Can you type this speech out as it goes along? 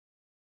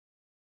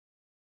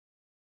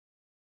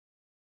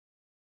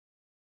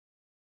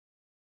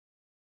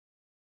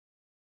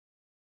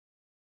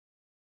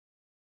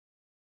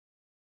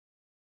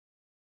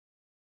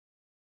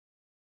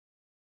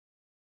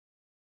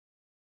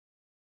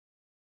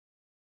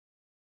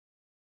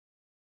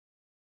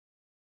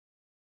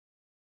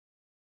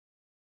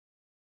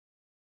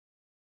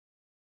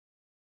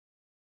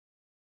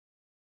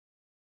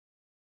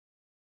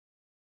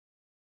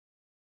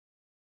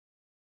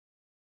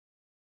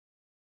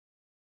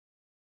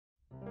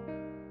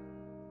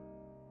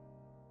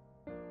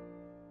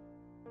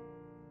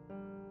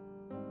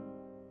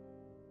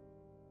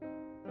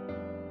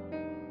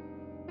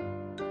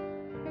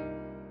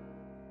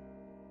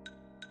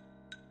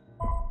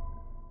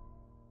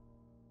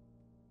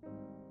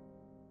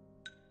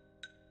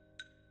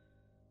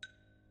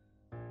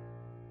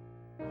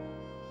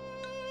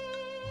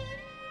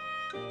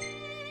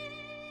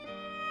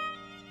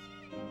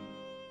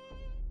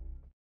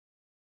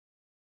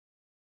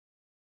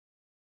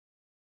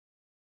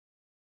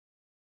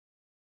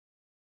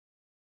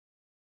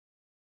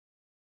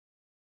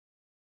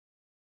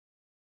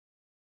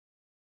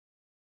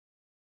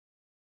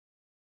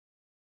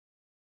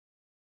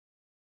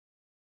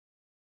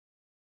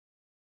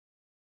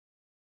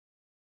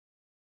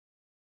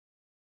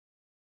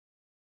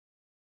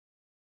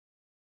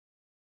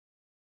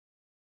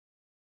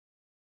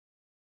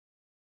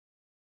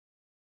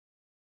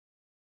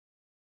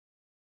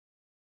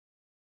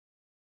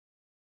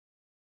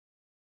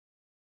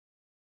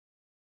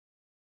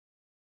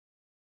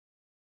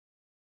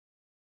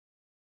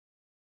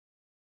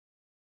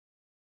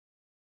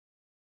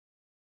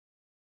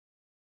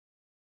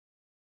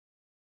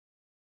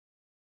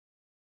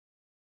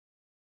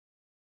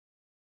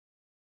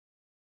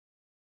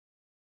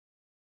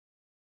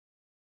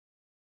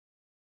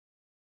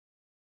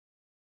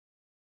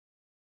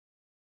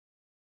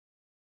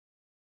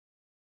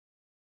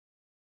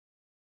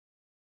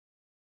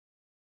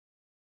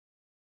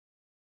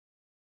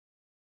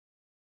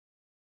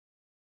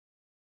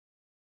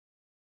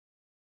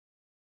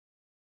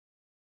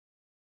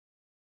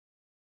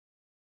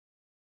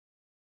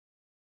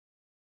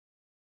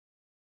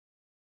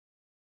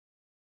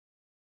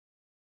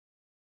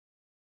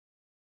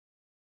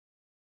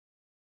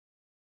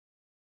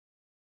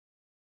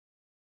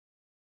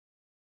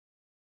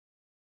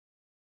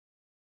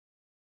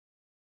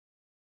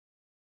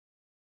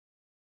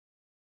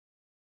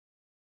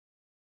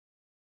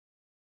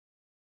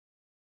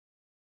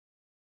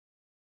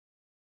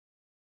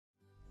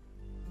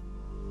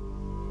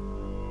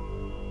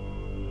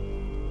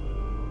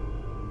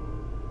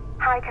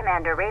High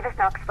Commander Ravis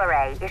Nox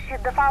Fleury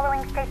issued the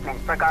following statement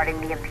regarding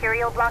the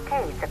Imperial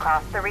blockades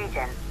across the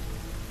region.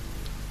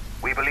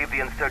 We believe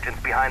the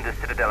insurgents behind the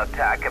Citadel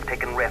attack have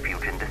taken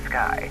refuge in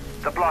Disguise.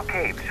 The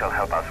blockades shall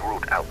help us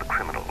root out the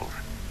criminals.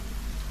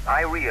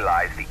 I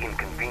realize the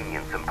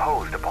inconvenience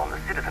imposed upon the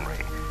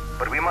citizenry,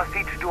 but we must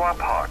each do our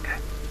part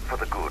for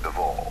the good of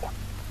all.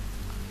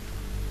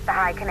 The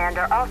High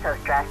Commander also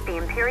stressed the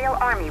Imperial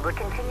Army would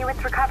continue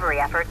its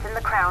recovery efforts in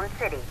the Crown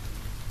City.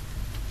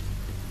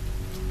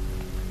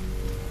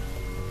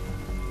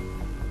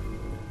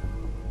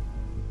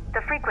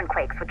 The frequent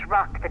quakes which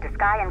rocked the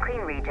Disguise and Clean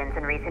regions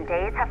in recent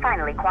days have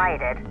finally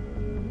quieted.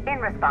 In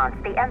response,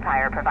 the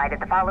Empire provided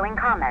the following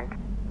comment.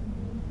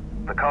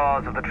 The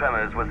cause of the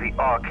tremors was the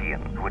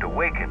Archaean, who had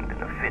awakened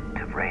in a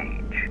fit of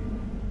rage.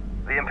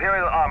 The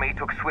Imperial Army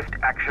took swift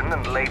action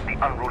and laid the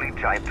unruly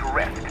giant to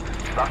rest,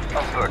 thus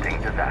averting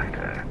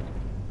disaster.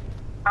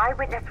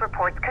 Eyewitness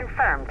reports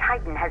confirm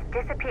Titan has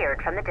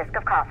disappeared from the Disk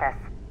of Kothis.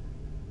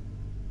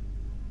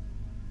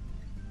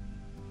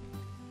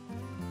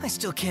 I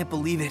still can't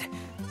believe it.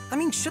 I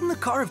mean, shouldn't the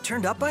car have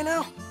turned up by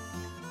now?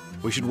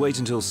 We should wait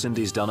until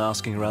Cindy's done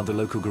asking around the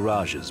local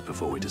garages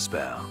before we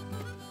despair.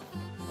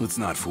 Let's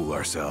not fool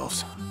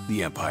ourselves.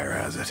 The Empire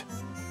has it.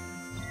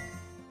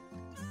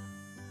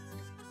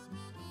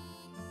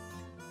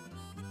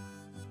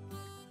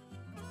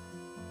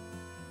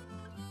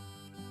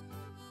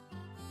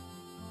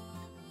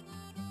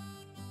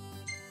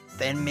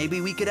 Then maybe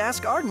we could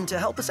ask Arden to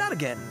help us out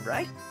again,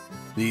 right?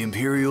 The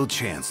Imperial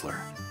Chancellor.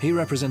 He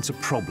represents a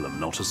problem,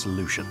 not a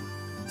solution.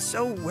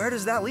 So where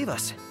does that leave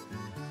us?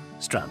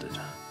 Stranded,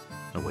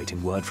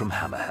 awaiting word from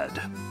Hammerhead.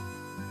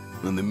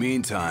 In the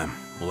meantime,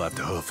 we'll have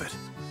to hoof it.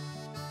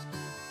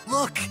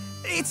 Look!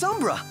 It's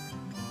Umbra!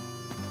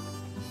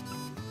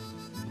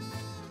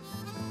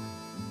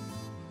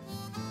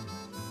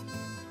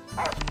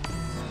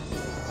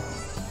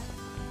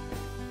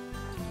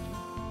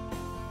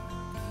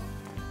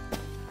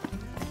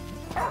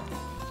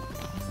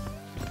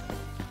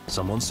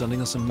 Someone's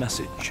sending us a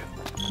message.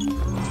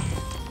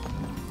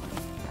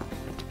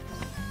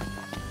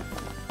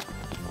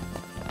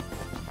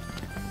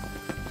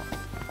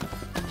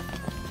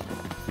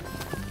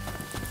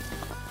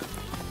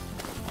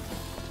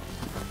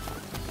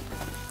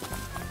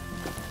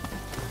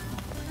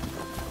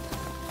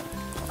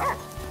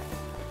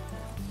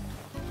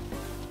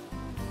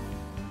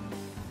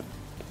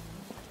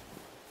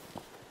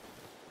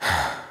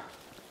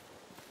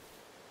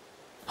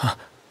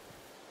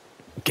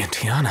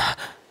 Gentiana.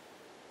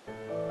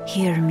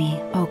 Hear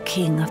me, O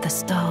King of the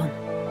Stone.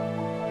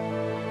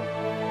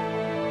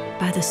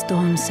 By the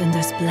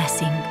Stormsender's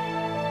blessing,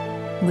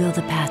 will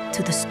the path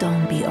to the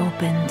stone be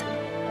opened.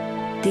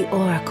 The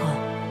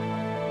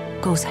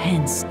Oracle goes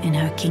hence in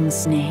her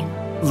king's name.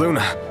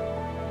 Luna.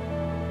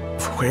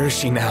 Where is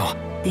she now?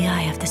 The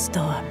Eye of the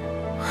Storm.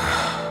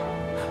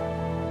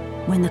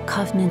 When the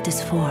Covenant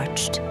is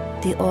forged,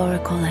 the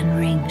Oracle and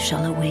Ring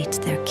shall await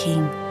their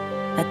king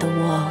at the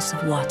walls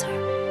of water.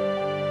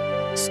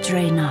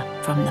 Stray not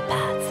from the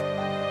path.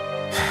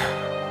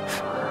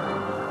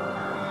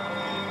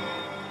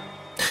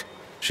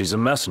 She's a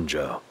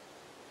messenger.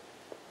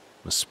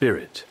 A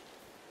spirit.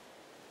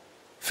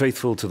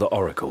 Faithful to the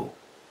Oracle.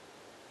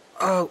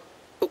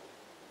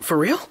 For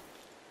real?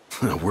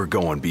 We're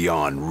going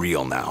beyond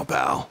real now,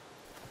 pal.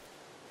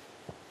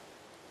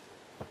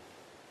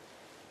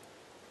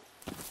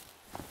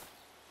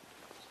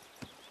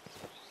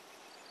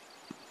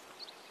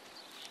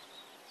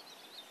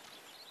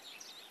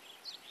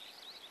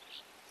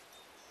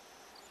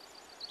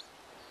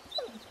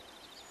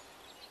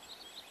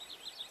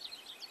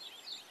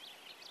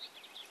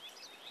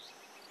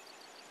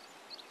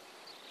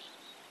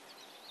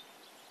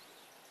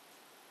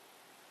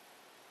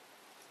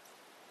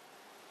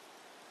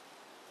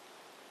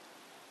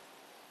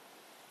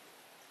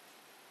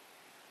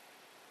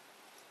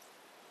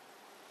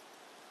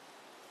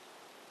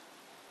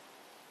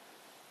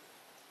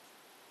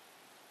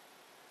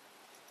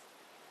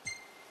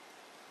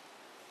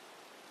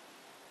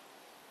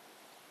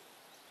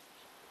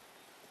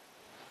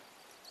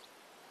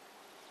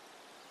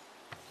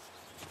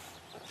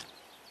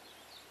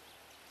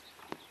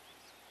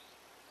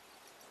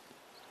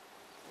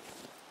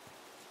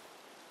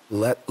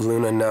 Let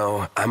Luna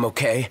know I'm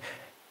okay,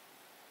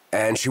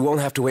 and she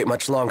won't have to wait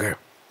much longer.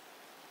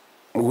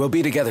 We'll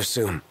be together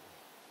soon.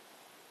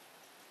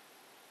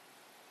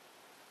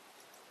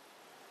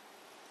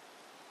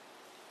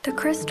 The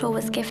crystal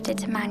was gifted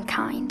to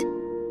mankind,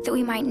 that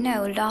we might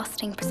know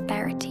lasting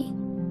prosperity.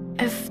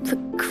 If the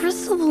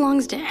crystal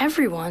belongs to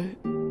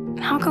everyone,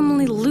 how come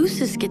only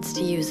Lucis gets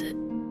to use it?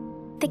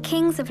 The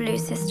kings of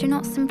Lucis do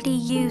not simply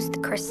use the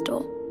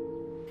crystal,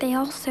 they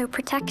also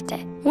protect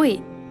it.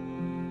 Wait,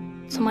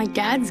 so my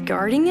dad's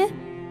guarding it?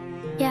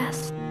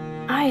 Yes.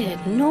 I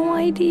had no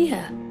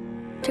idea.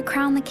 To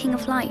crown the King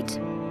of Light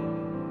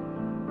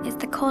is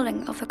the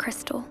calling of the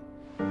crystal,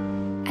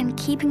 and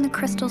keeping the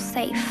crystal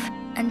safe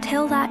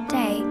until that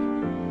day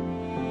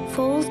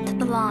falls to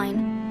the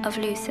line of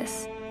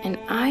Lucis. And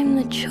I'm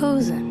the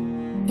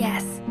chosen.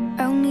 Yes,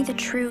 only the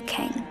true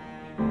king,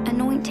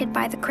 anointed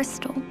by the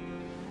crystal,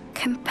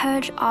 can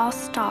purge our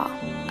star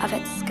of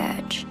its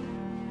scourge.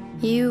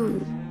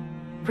 You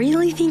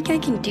really think I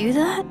can do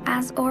that?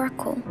 As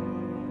Oracle,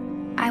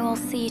 I will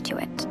see to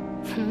it.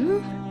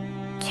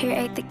 To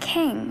aid the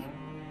king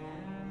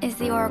is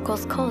the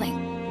Oracle's calling.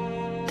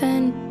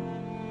 Then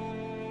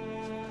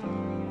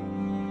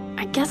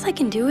I guess I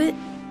can do it.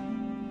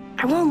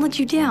 I won't let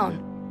you down.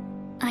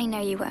 I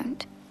know you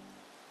won't.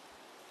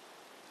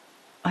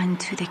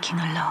 Unto the king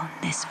alone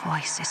this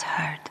voice is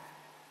heard.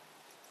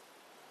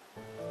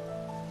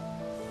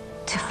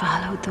 To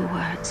follow the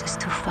words is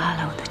to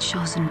follow the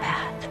chosen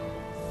path.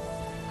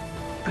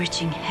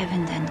 Bridging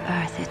heaven and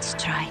earth it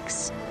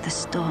strikes, the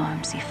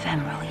storm's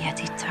ephemeral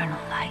yet eternal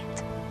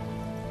light.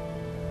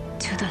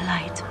 To the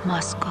light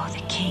must go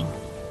the king.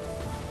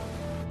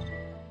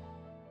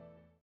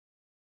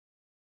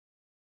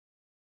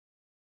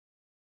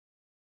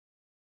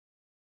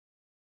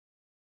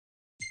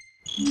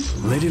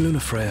 Lady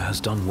Lunafreya has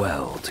done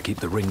well to keep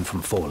the ring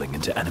from falling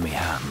into enemy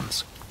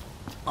hands.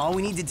 All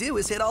we need to do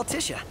is hit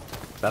Altissia.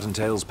 That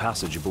entails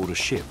passage aboard a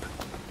ship.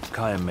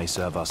 Kayam may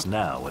serve us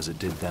now as it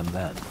did them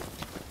then.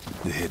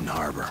 The hidden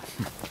harbor.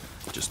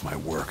 Just my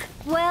work.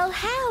 Well,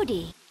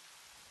 howdy.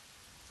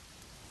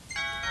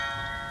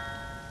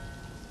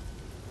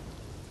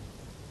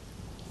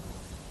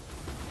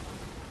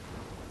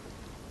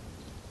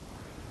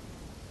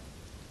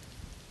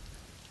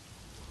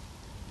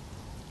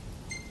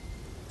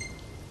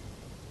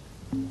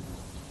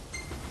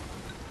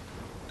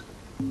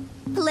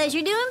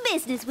 Pleasure doing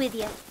business with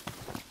you.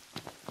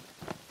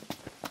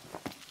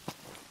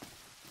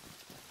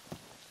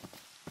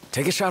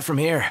 Take a shot from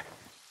here.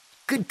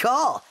 Good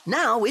call.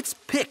 Now it's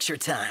picture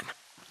time.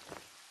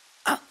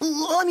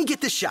 Let me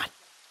get this shot.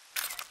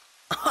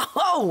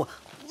 Oh,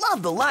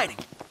 love the lighting.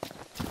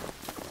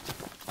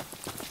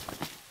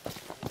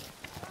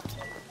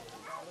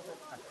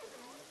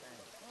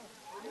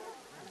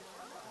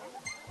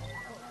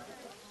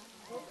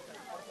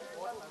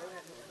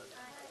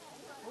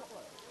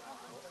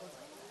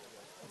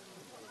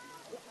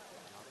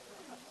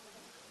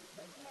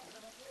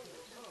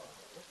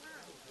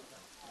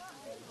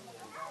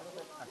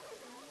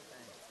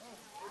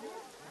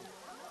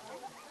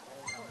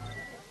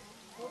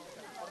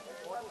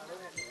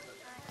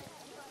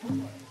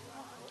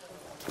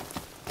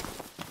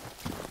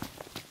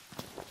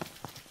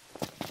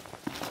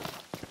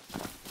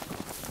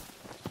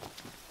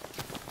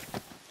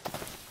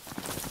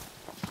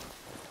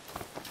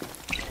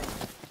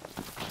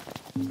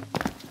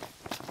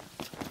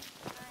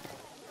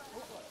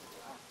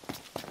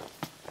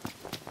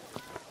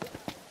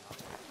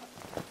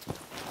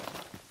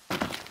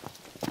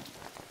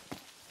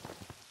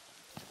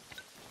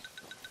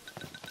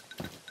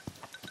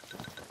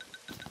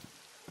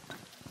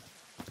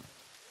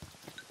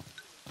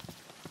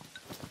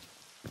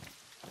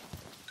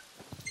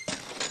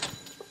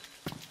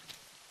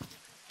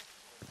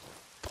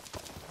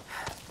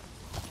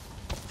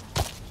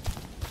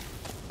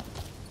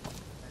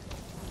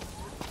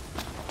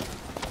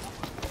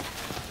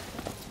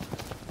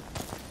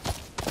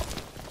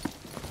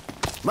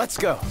 Let's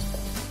go.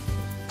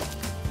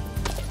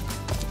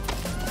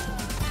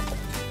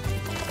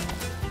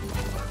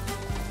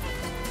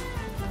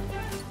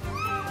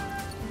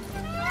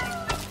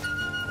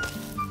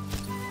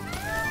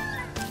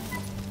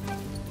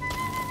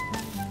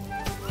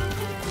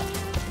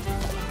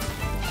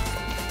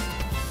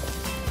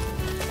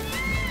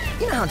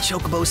 You know how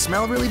chocobos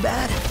smell really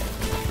bad?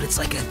 But it's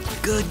like a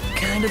good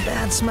kind of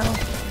bad smell?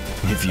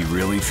 If you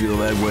really feel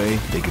that way,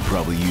 they could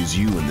probably use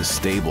you in the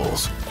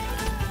stables.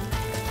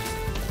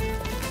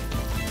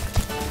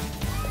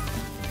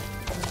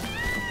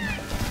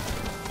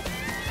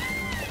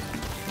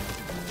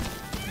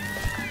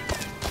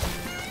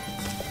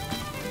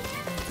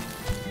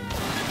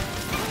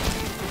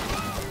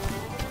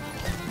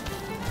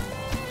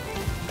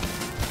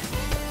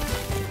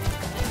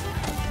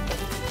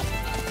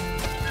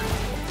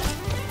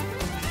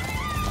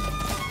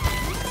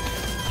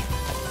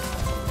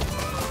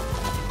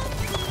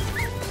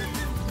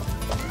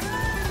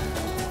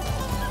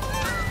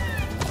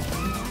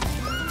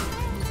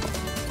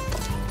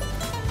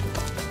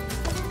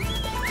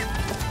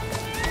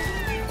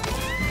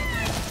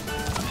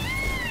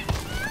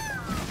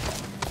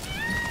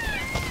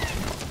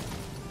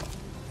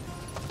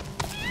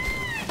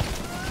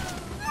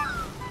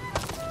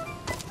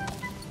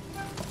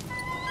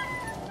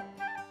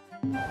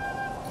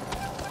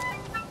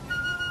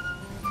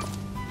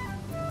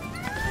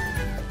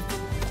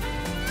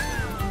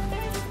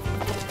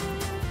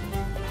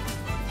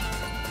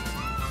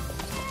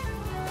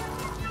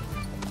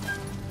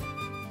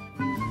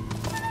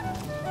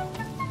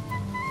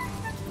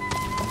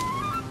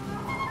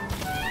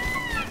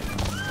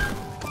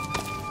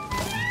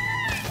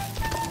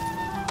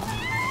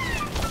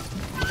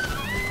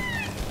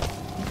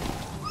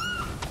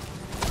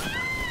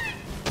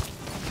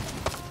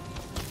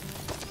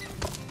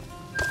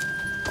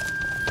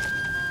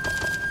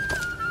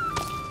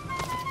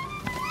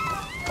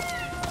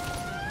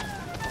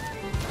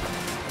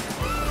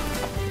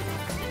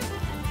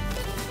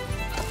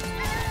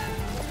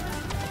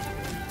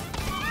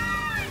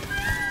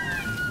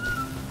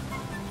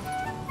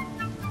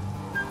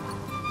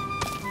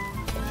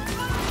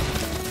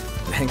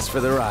 Thanks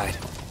for the ride.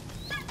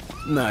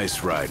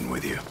 Nice riding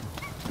with you.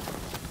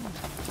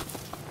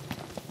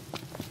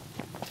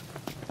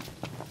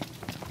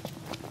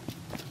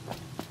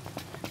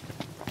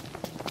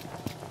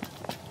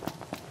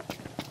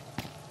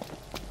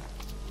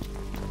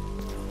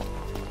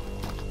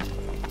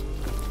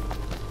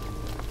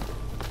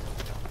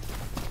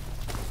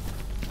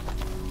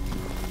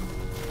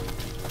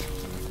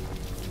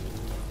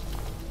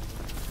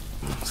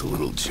 It's a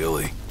little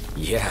chilly.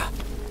 Yeah.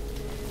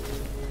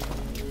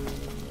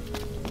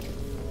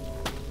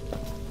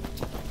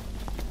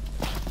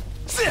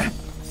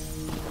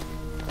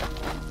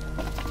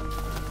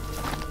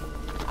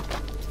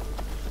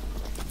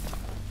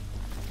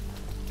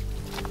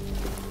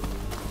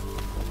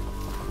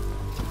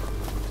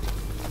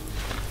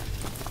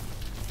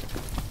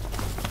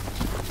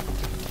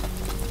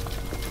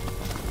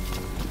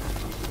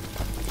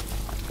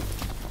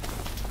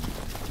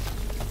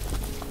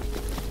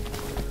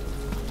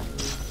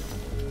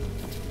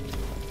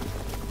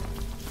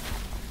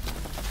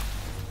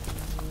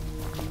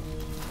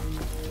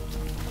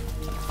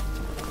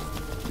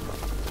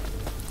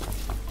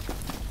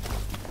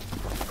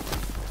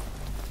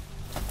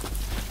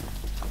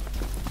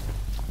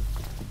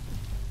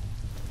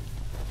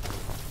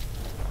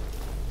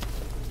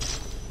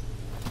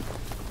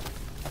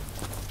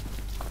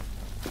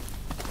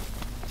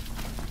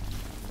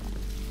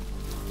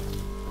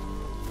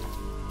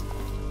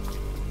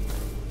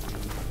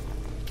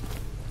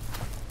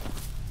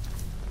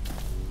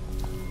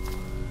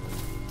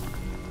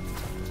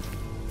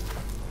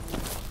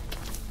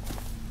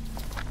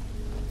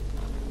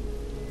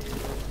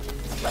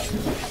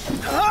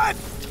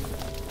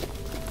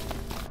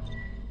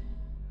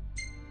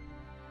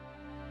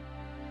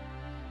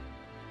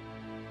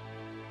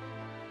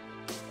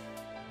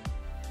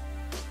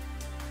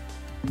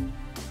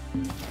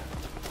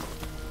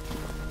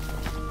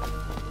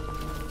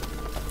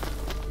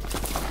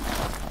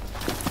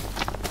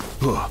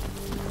 Huh?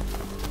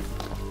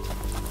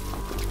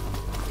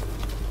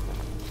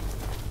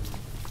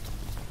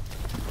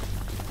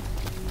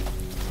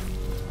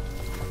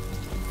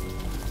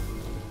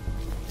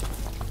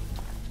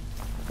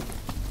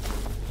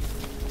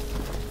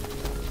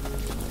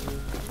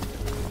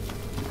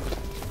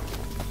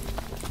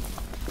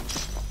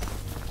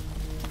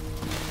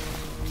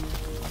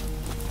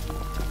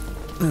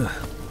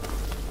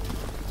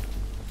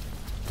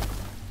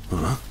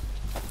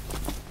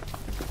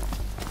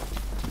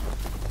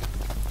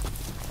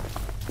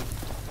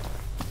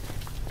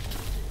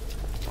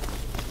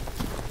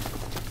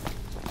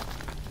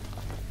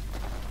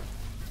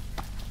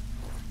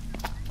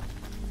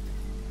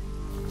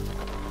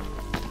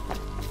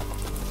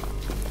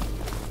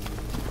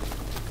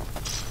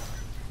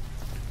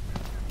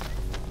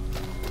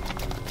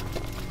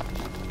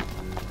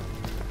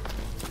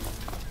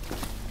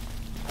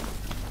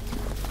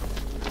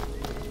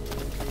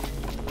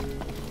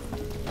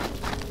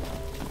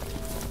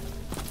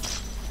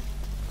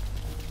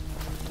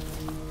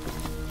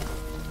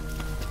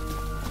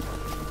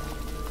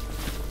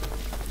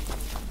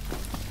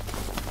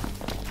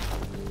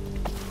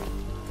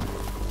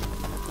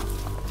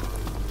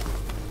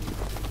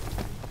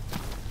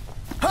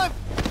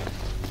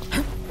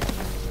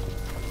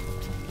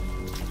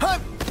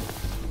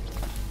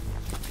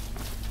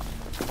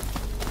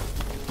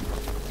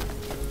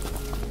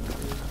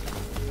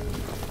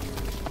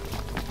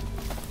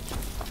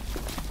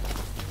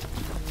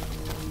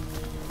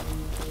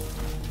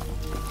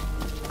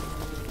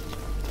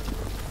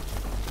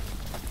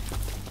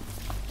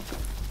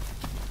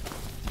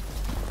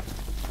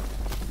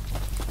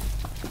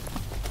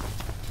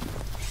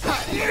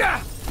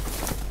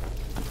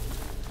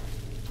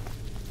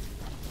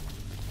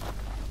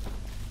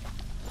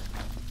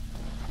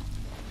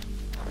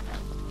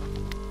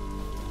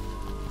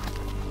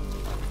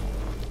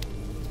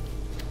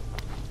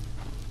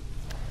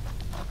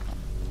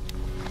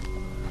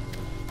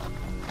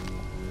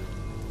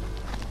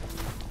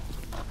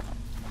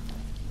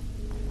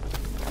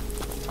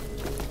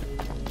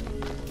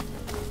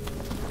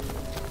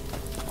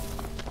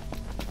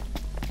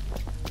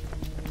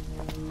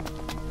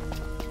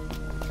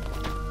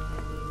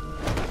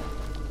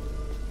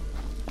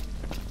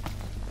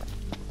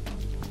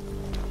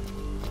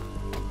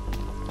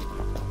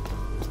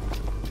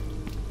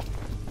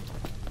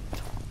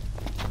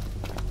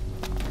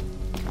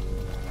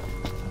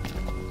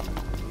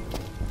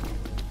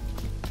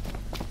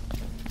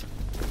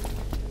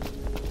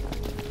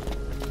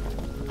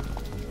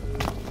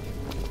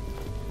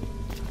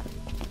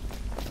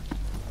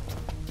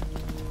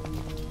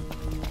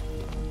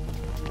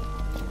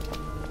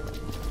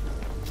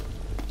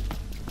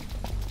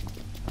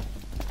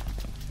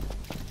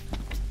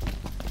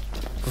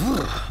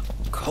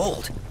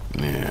 Cold.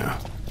 Yeah.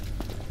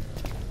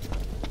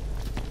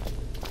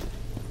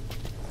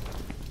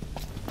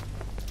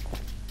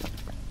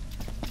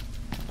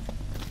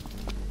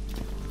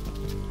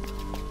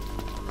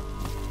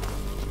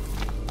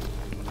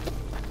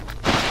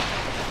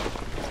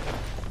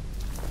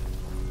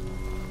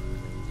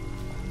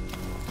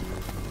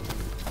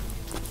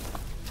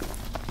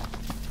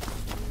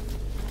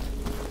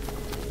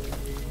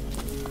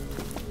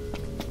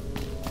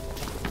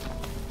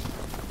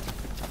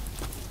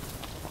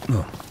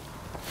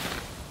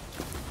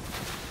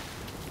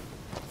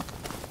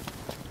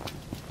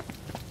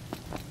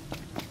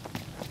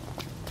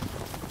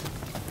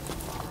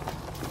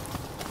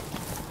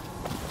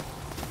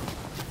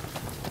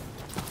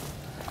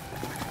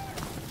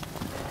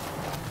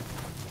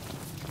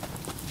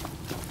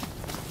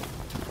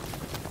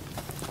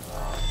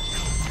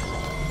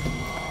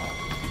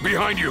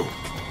 Behind you!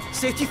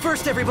 Safety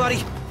first,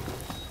 everybody!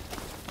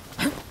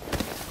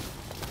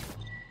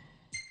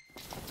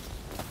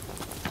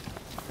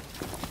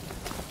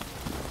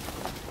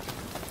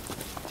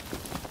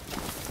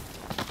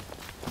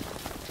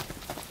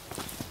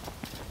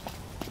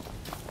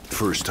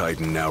 First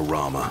Titan, now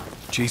Rama.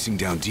 Chasing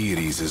down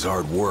deities is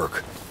hard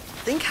work.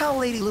 Think how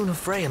Lady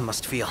Lunafreya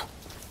must feel.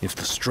 If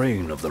the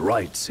strain of the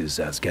rites is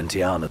as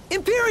Gentiana...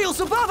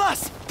 Imperials above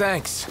us!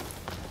 Thanks.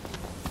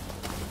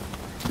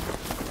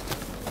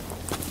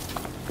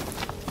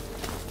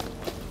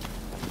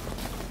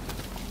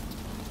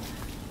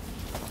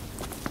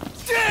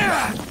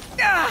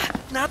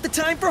 Not the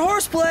time for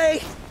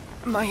horseplay!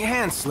 My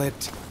hand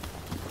slipped.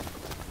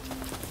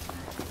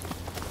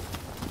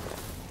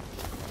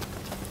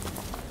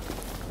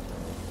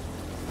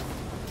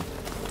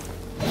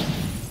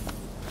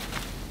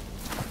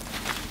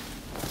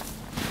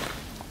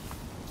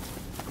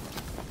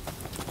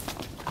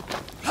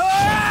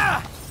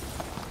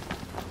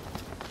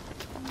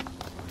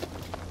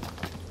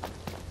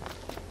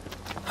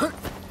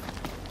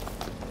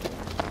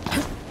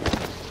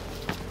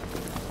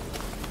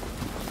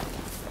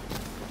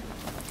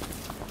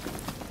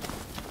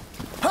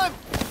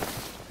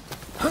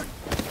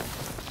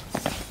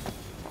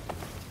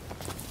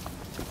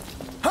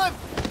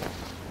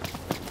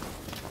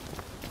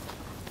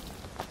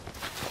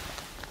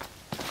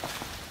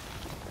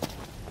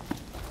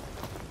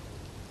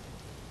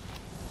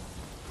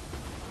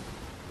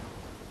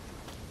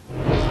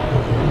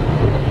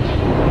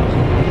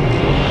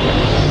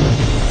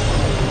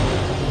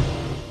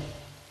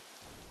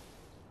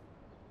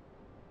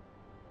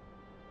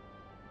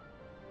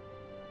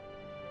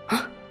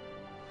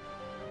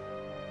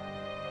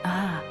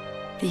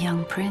 The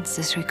young prince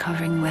is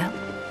recovering well.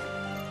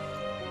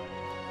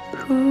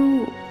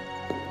 Who?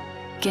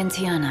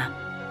 Gentiana,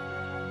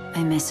 a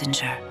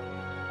messenger.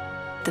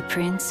 The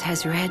prince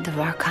has read of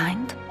our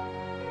kind.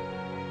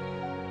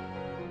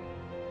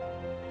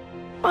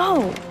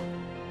 Oh,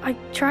 I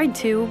tried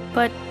to,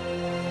 but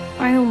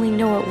I only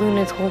know what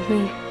Luna told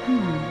me.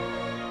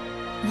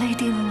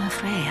 Lady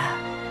Lunafreya.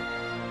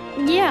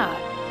 Yeah,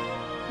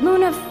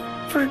 Luna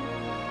for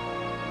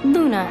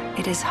Luna.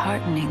 It is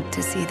heartening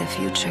to see the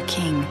future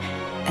king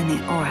and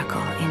the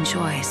Oracle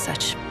enjoy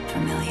such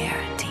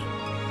familiarity.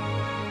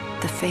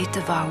 The fate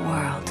of our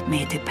world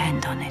may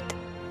depend on it.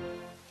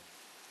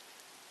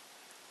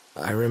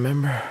 I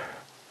remember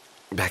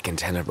back in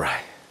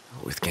Tenebrae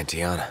with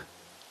Gentiana.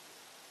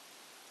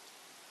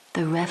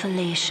 The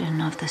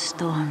revelation of the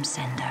Storm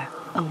Sender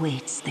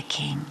awaits the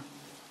king.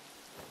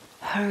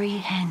 Hurry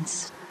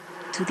hence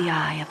to the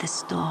eye of the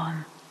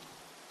storm.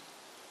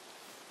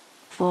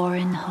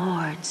 Foreign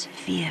hordes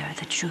fear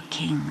the true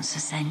king's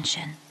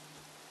ascension.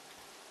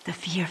 The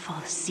fearful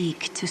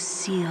seek to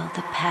seal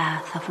the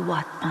path of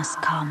what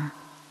must come.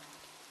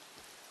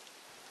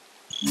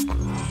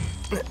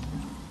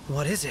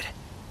 What is it?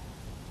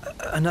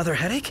 Another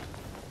headache?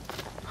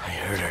 I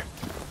heard her.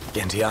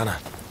 Gentiana.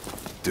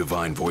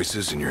 Divine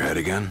voices in your head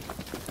again?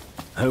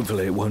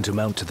 Hopefully it won't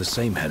amount to the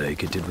same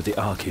headache it did with the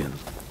Archean.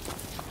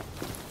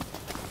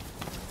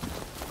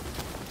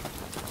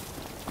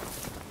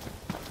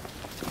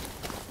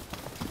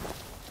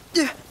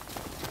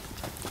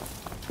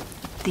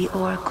 The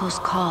Oracle's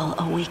call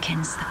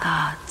awakens the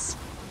gods.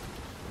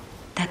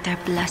 That their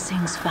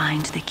blessings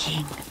find the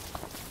king.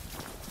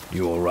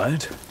 You all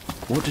right?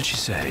 What did she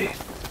say?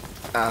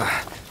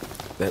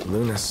 That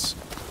Luna's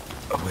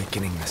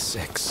awakening the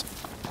Six.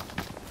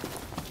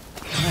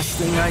 Last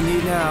thing I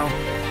need now.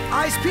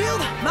 Eyes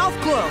peeled, mouth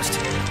closed.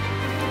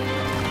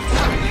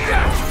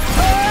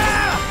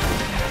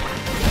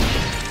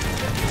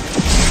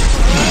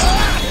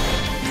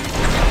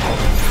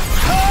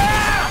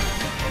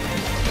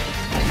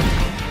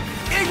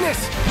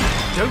 Ignis!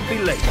 Don't be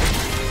late.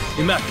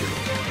 Immaculate.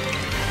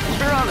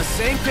 We're on the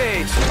same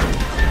page.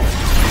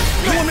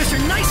 Come on, Mr.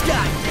 Nice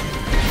Guy!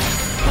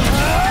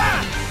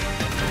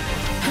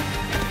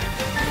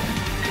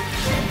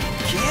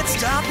 Can't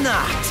stop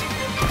Noct.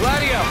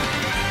 Gladio!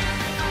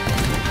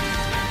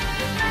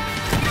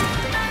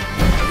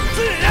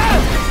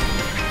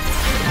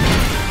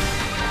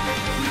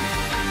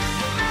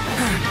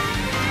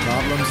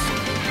 Problems?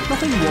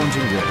 Nothing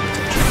wanting water.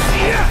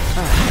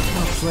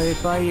 I'll play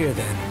it by ear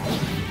then.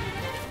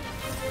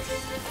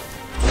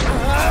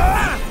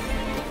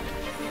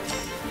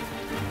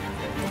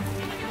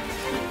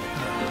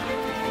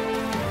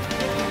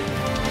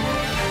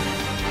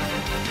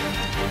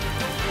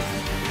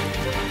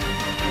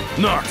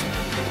 Noct!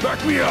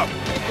 Back me up!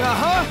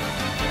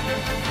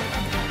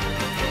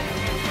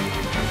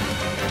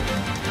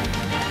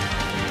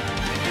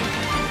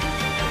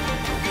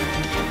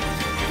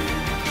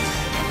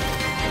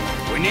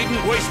 We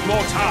needn't waste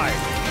more time.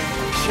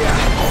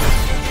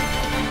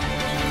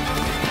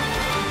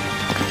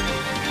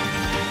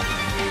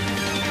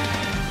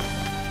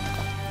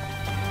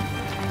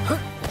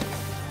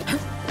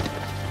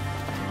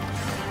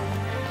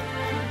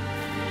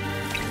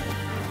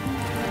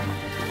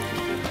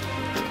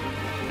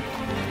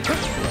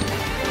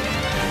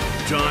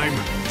 Time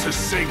to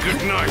say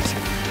goodnight.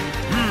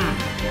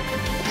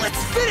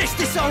 Let's finish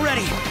this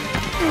already!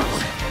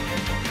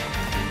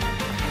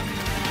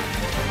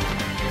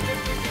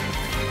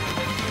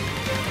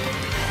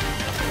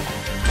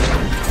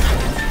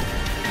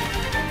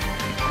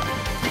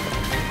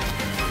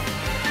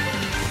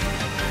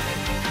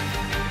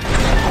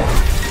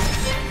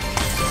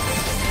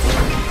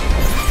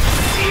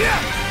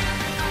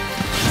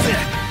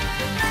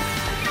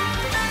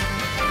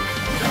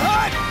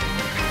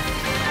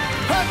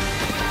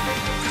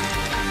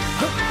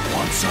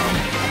 Want some?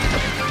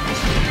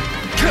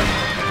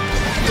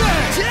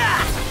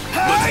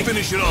 Let's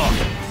finish it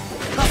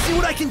off. I'll see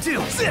what I can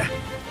do.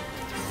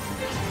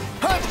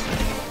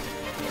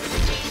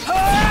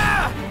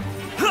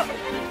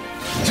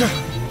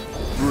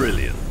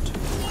 Brilliant.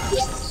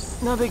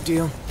 No big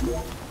deal.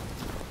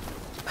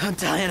 I'm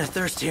dying of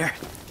thirst here.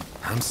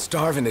 I'm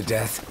starving to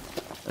death.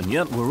 And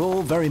yet we're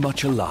all very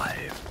much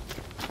alive.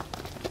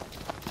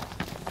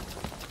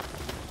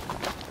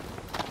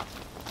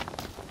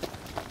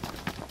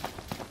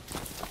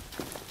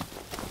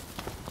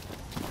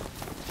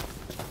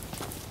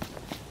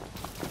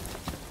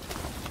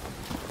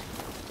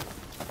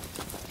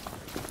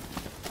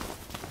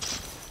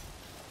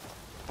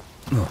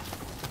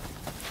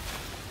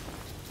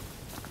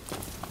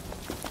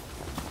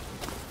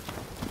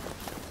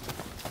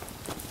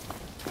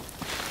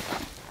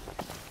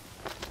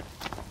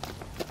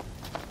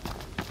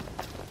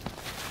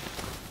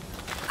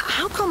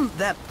 How come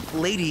that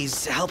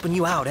lady's helping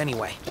you out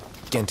anyway?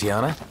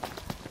 Gentiana?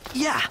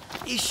 Yeah,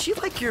 is she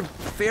like your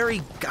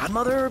fairy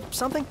godmother or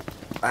something?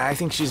 I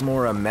think she's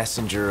more a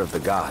messenger of the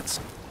gods.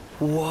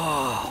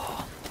 Whoa.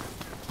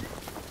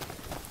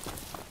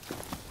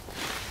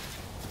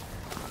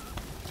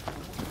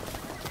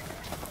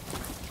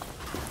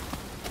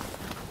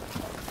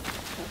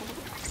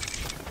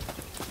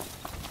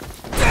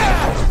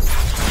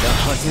 The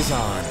hunt is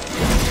on.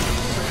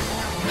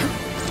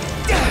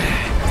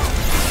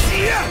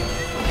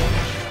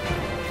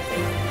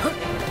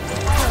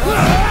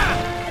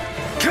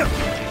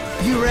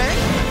 You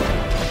ready?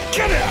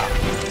 Get out!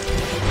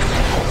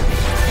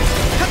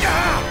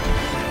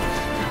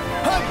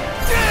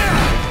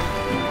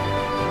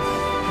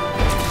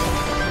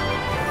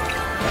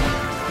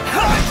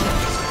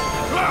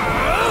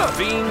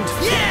 Fiend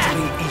Yeah!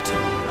 fatally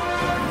eaten.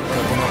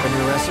 Cooking up a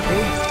new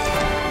recipe?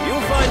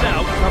 You'll find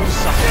out come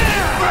supper.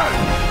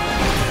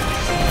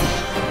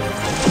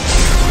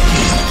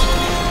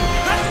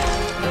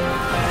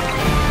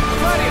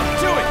 Gladio,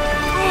 do it!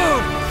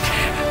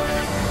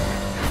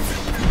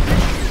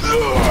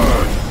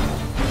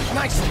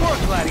 Nice work,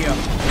 Gladio.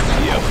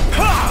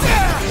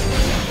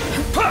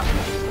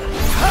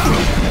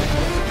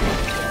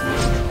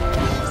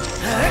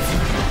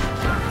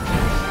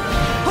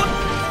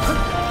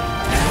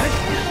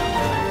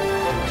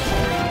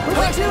 We're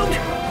back tuned!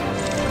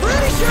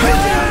 Pretty sure we're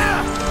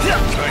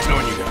tuned! Nice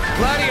knowing you guys.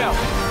 Gladio!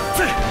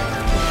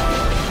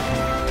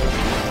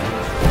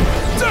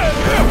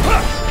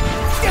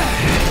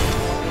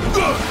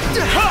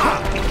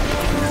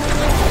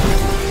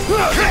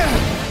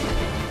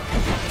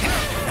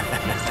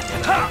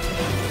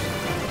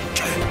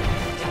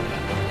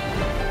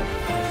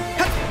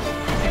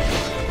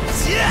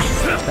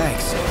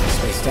 Thanks.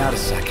 Spaced out a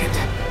second.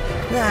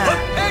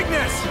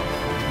 Agnes!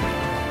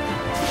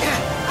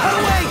 Out of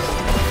the way!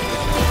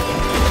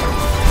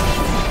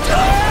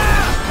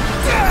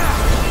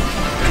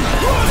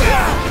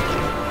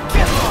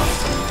 Get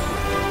lost!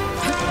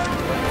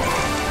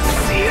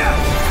 See ya!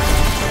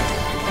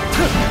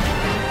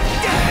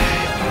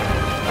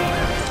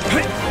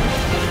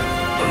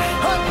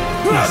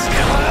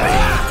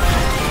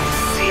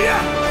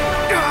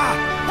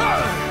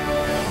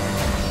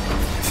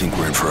 I think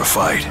we're in for a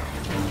fight.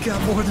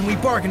 Got more than we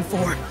bargained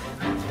for.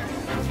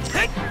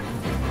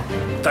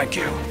 Thank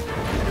you.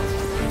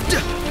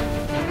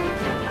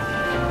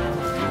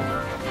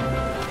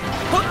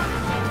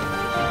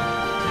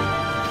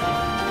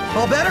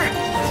 All better?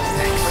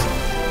 Thanks.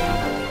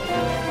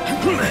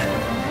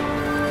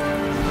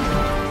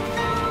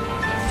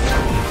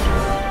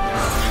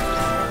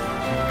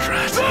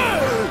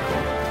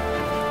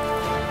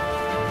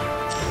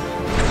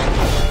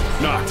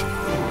 Knocked.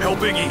 Help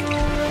Iggy.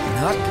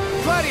 Not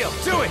Gladio,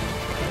 do it!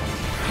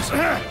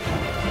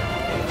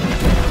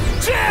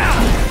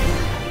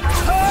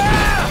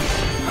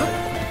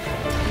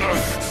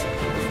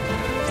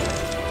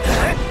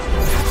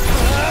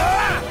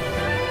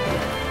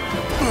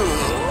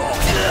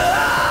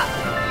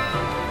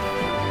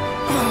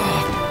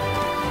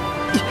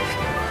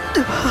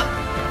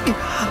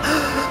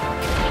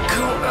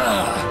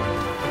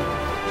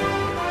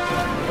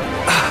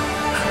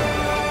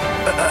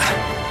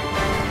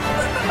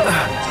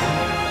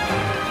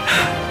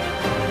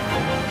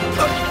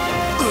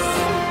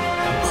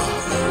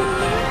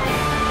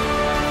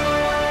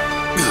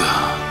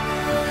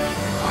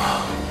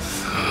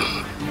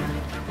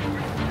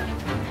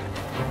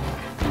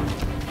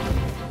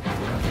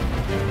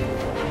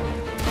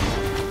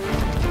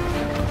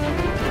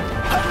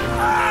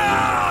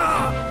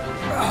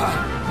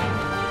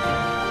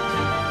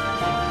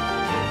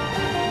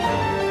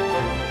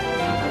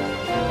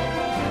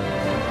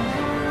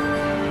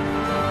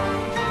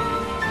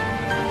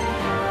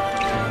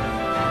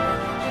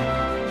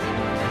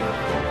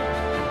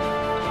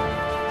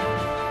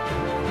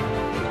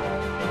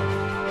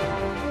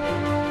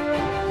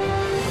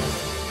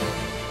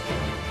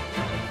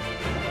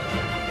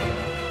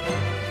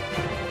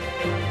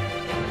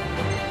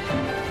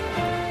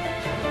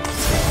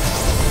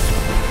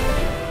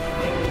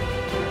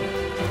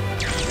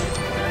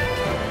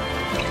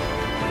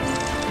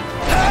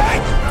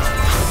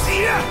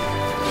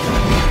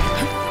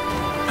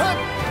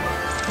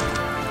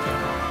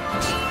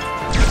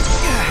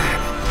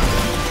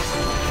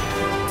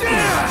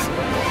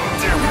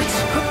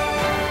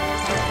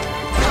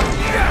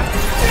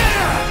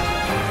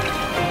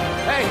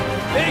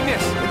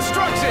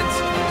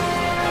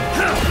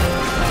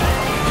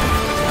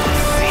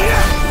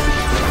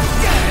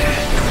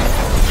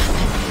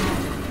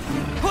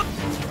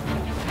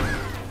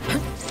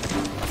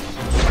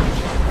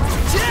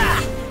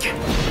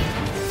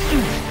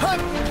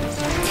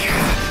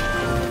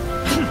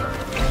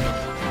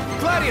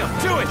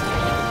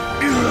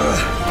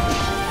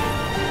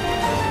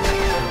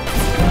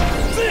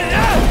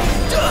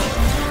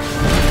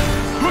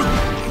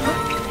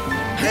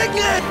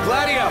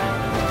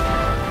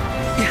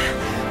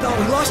 Thought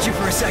we lost you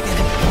for a second.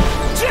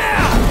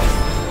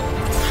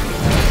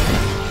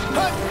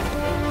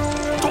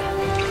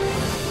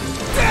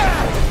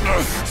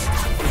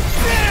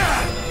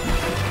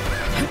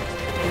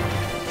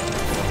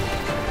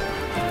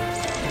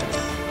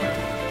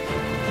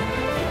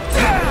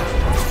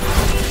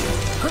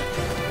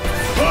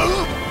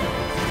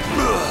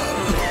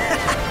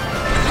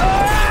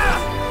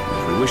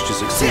 If we wish to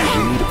succeed,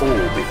 we need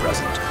all be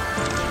present,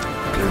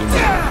 including you.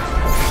 Yeah,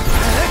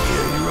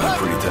 you run a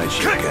pretty tight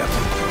ship,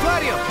 Captain.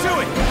 Gladio, do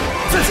it!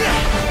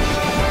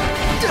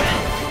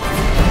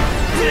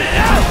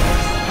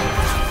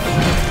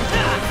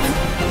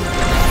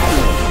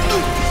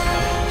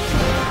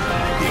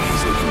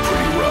 He's looking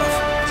pretty rough.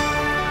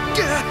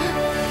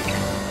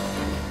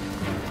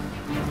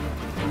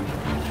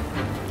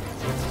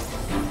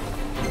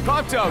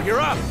 Prompto,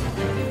 you're up!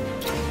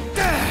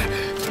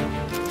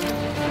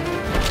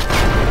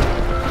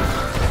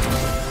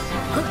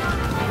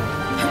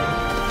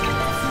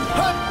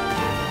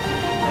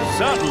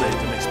 Certainly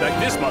didn't expect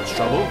this much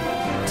trouble.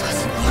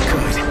 Doesn't look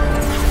good.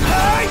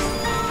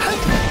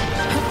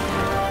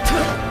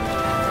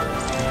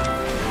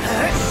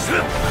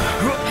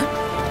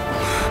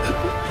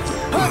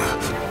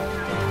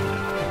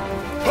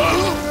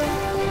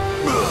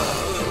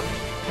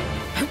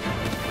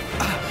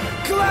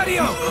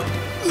 Gladio!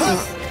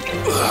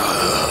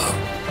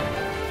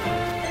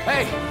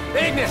 Hey,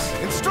 Ignis,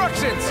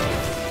 instructions!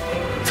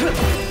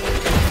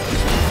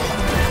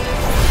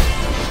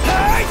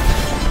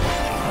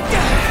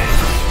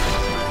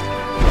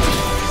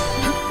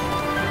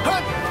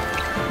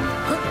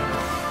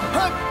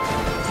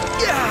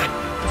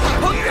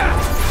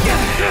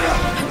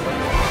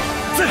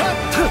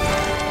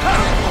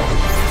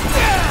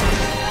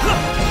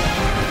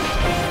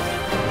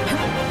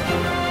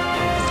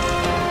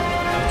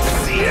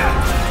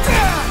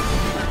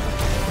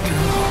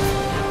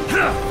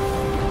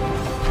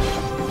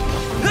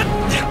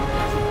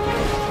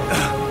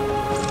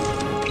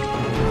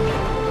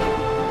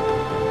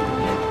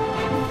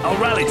 I'll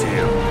rally to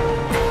you.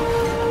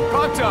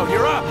 Prompto,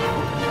 you're up!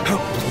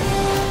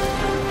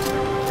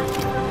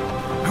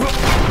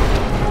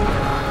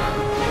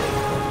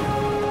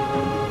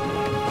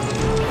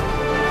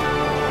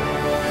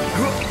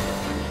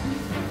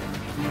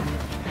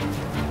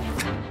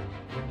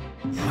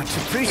 Much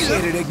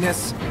appreciated,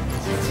 Ignis.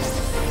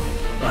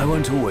 I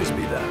won't always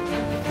be there.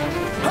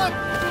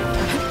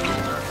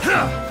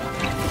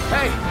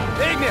 Hey,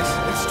 Ignis,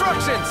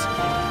 instructions!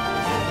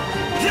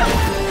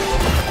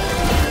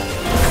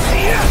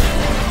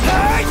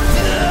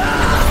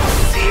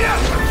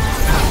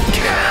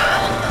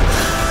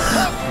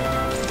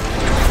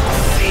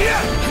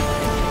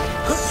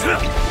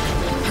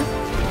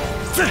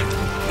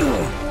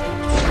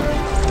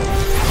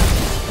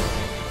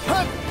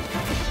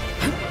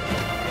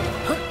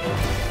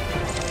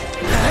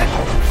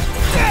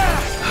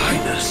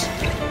 Highness.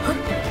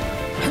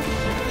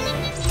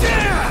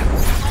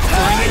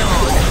 Bring it on.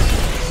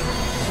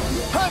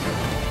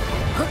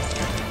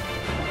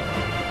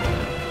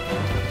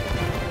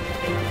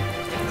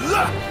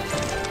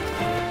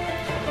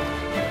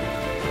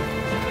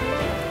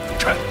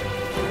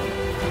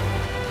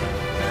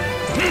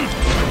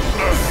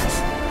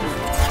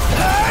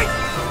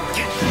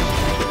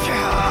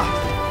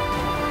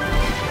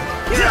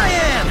 Here I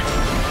am!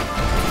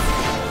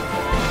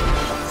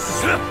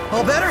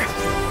 All better?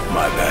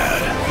 My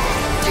bad.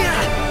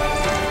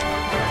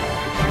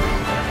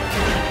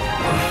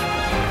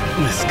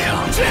 This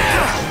counts.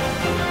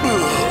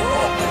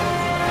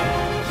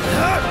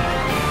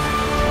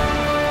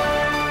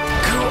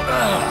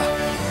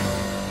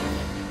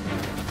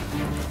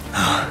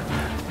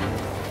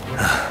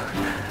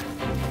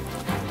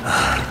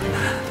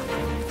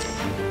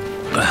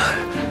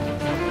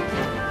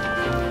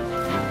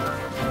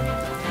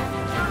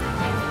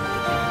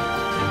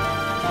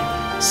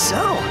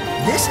 So,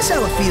 this is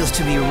how it feels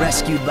to be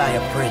rescued by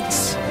a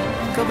prince.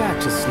 Go back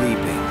to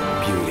sleeping,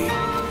 beauty.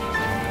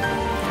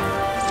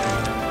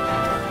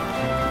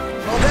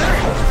 All better?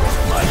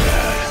 My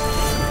bad.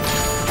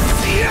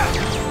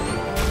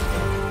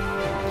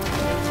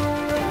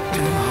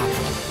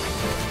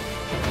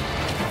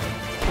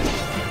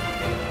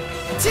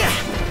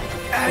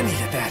 I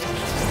needed that.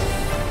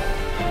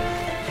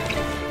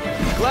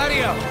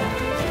 Gladio!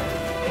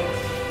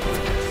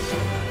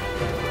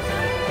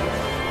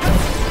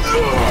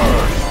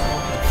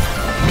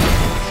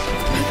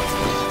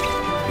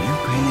 You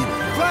pain?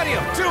 Gladio,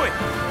 do it!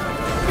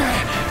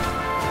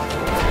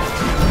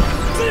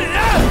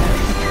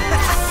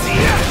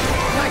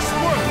 Nice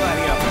work,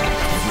 Gladio!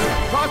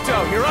 Prompto,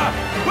 you're up!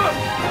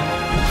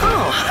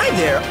 Oh, hi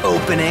there,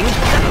 opening.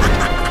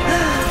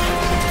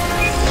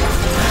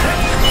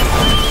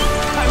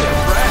 I'm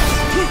impressed!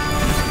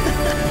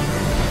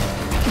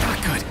 Not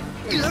good.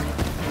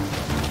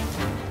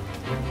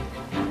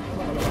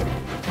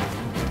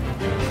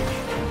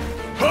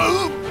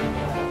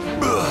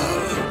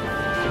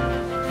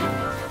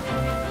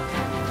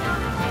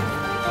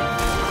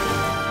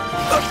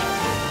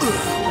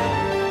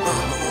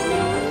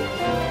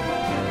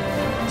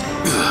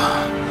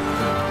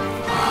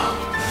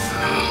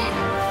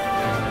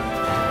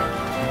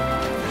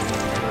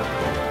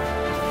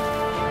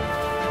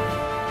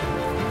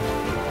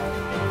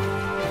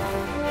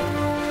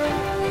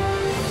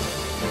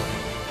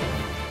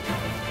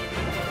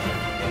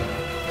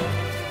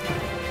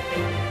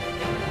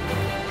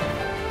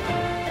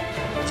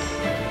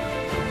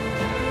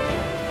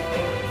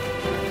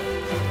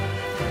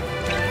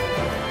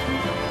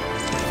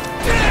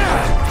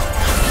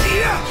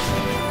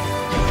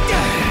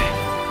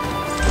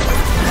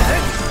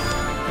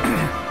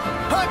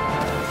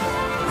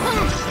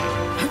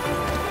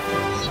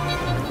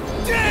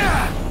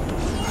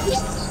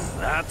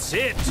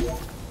 That's it!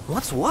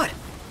 What's what?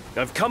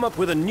 I've come up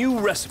with a new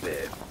recipe.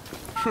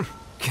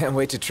 Can't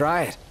wait to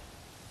try it.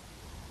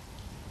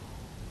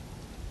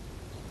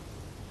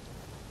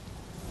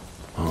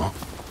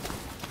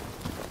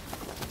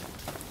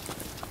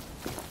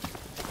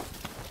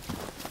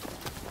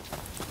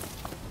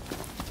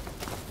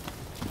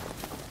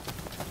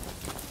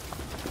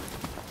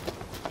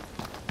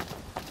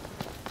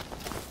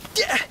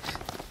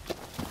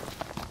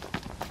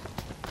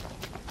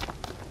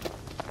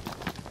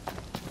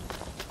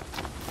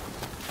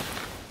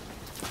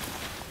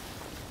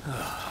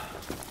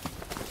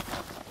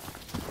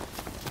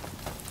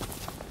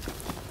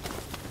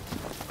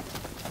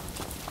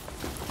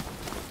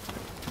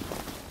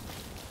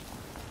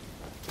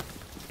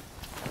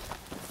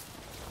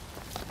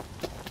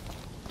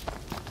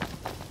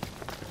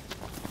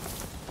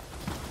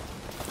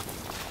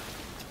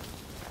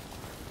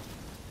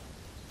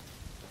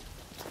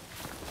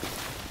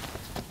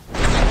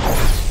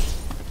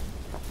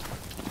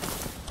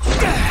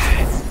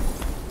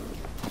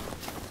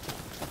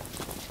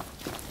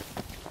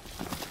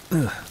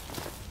 Huh?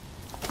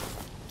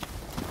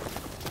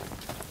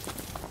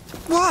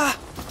 Wah!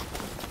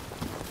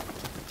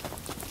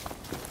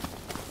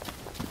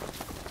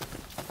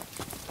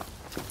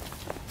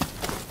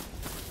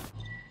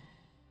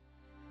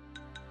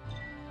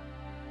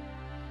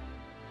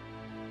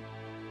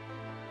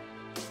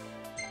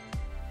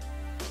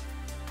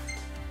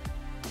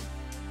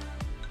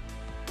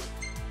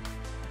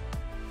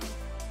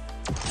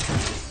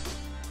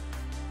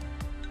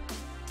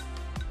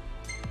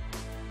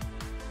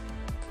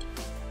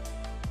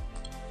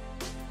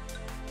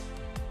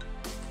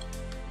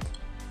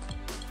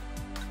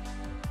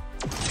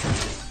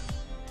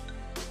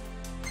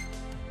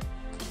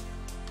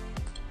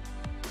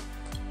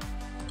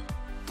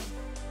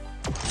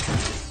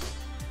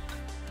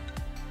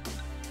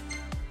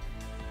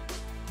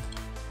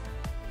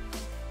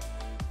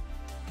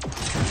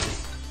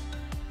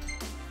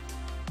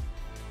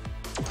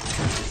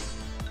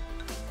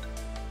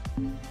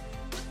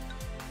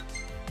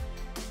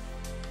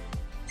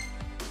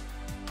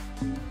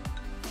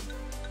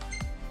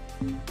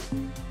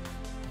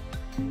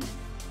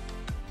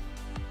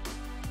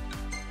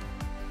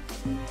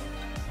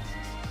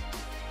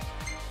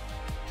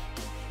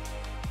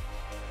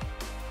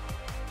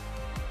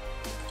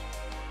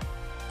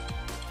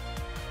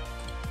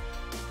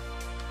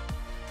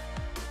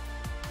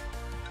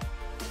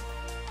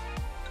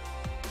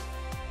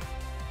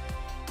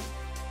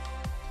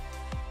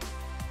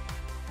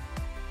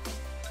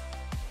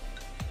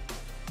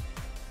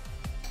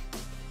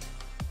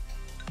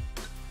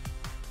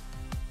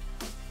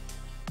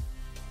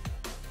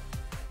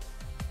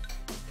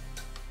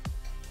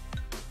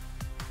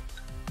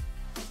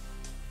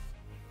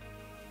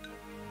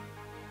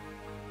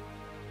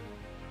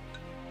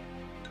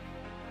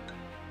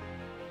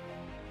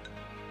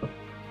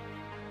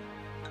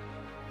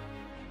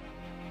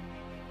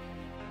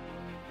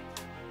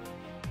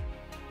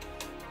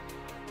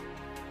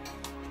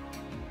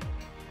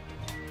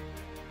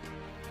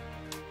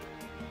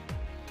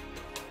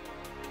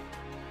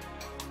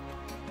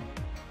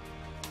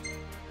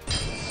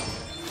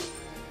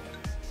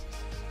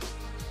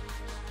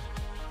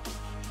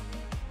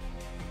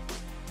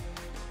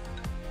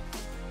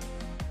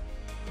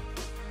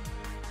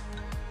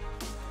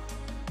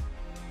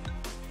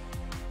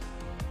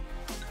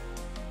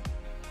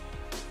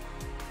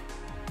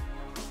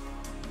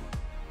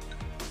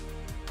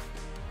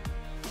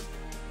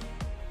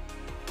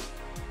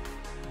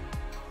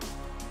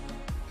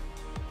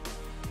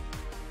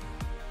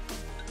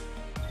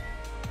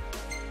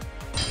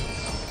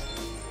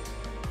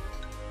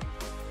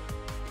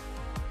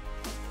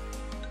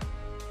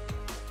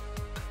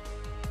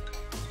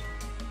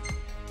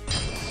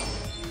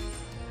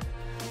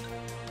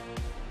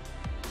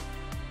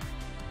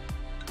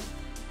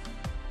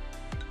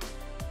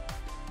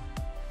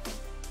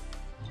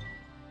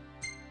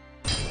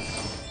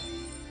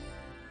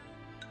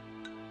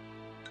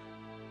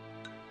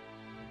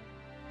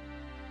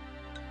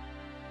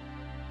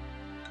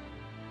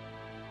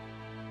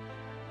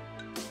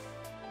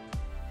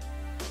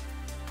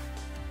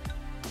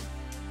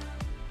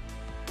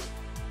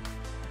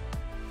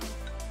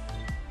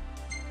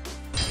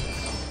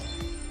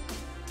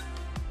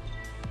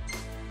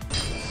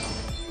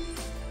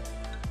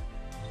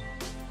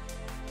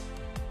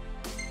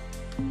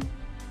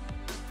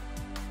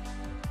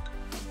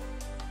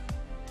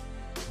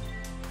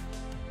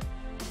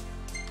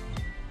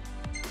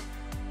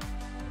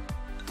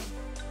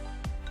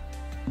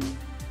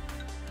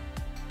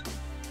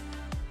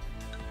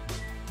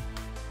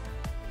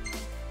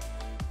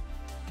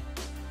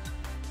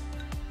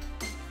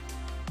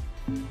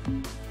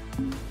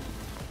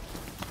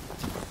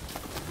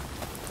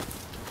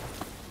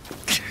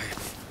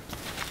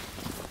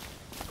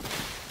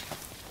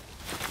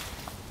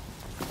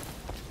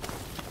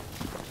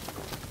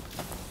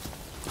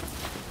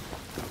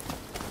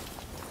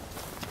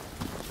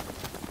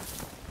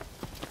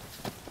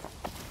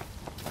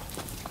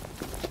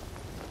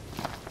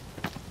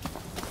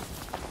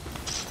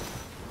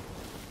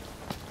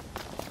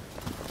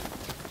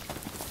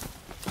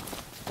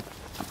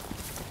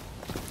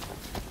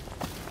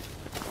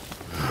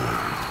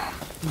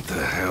 What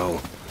the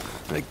hell?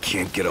 I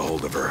can't get a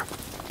hold of her.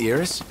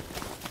 Iris?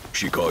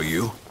 She call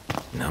you?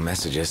 No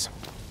messages.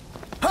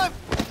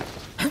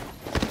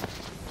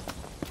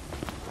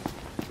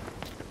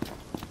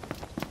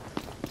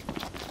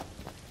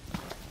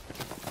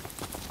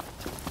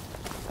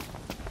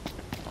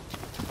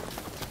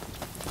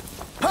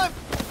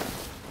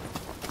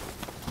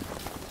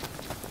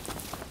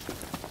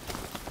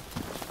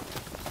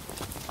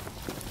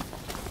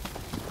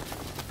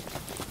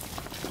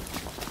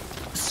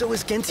 So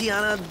is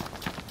Gentiana,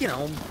 you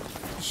know,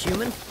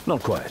 human?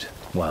 Not quite.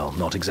 Well,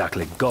 not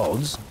exactly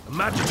gods.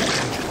 Magic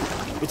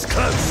engine. It's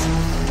close.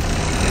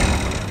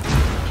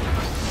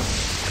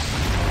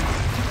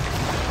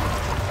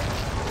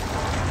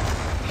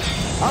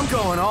 I'm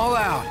going all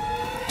out.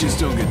 Just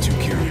don't get too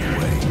carried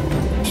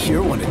away.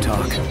 You're one to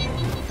talk.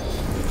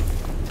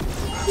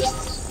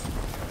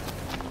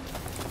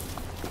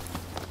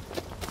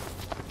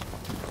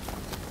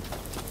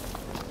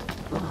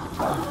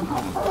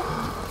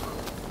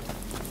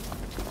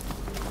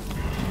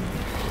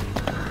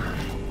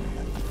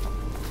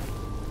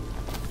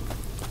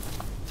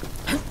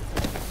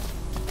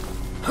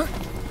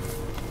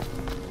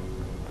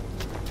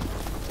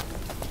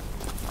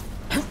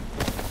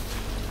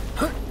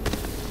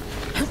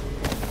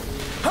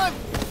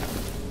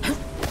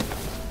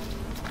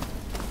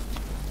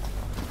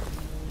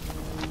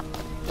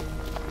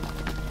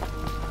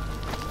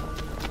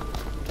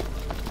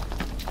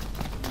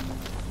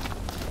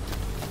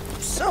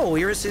 So,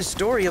 Iris'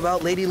 story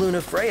about Lady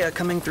Lunafreya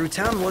coming through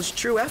town was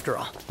true after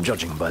all.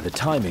 Judging by the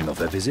timing of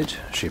her visit,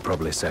 she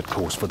probably set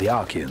course for the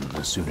Archean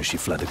as soon as she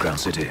fled the Ground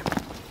City.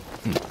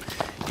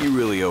 You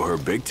really owe her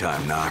big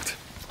time, Noct.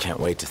 Can't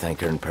wait to thank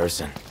her in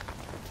person.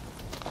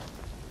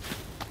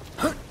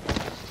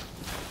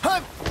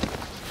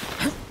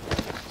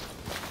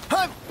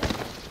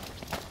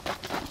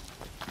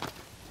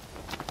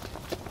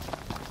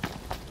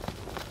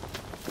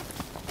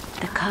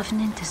 The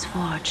covenant is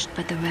forged,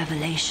 but the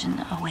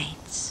revelation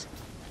awaits.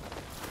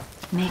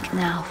 Make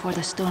now for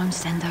the storm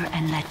sender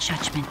and let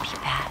judgment be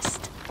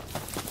passed.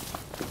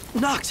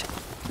 Noct!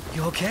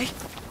 You okay?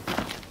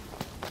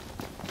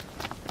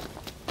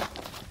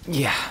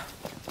 Yeah.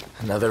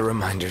 Another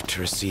reminder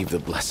to receive the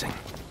blessing.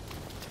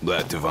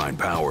 That divine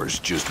power's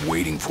just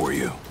waiting for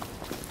you.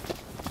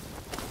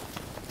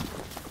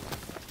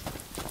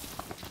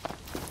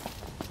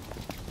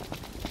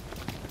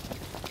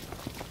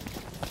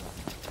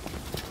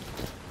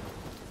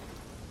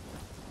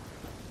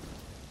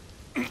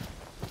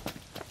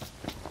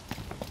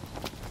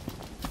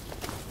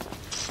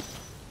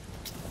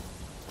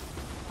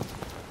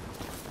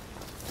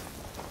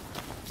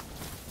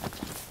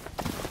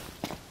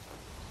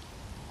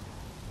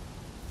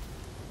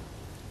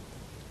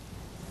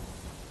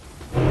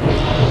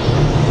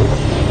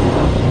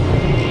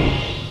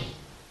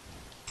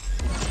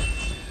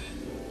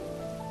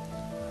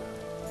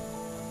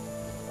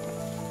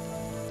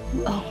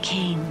 O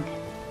King,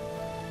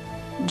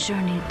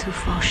 journey to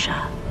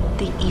Fosha,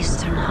 the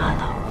Eastern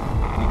Hollow.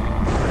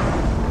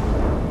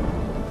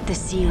 The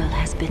seal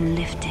has been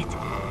lifted.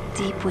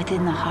 Deep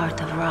within the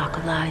heart of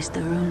rock lies the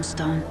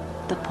runestone,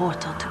 the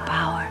portal to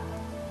power.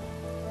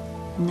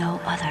 No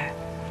other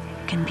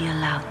can be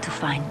allowed to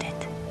find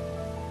it.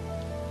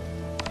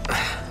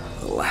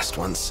 The last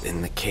one's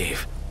in the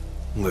cave.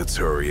 Let's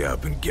hurry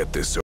up and get this over.